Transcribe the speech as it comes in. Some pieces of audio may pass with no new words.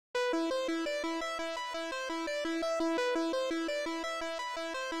I'm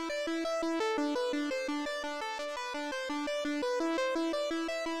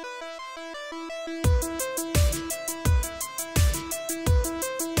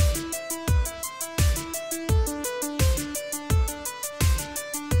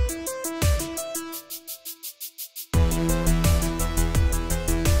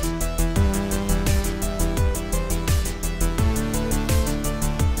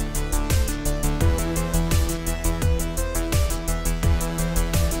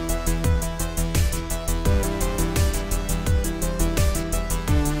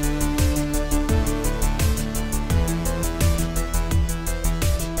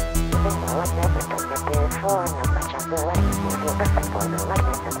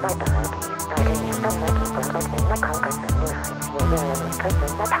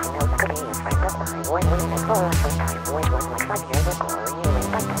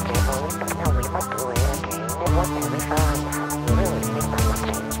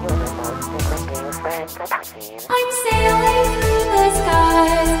sailing through the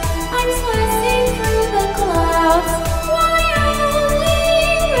skies, I'm slicing through the clouds. My only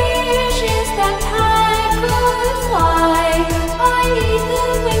wish is that I could fly. I need the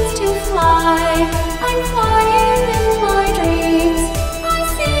wings to fly. I'm flying in my dreams. I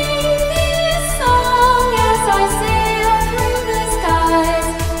sing this song as I sail through the skies.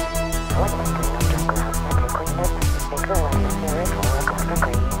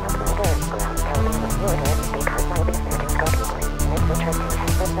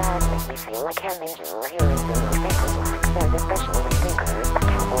 Feel like I'm in jail, here is the fatal black. There's a special thinkers, a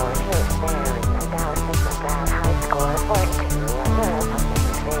cowboy, here's there is no doubt. It's a bad high score, 42. A girl, something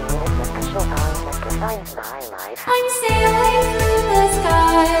to say, it's a special song that defines my life. I'm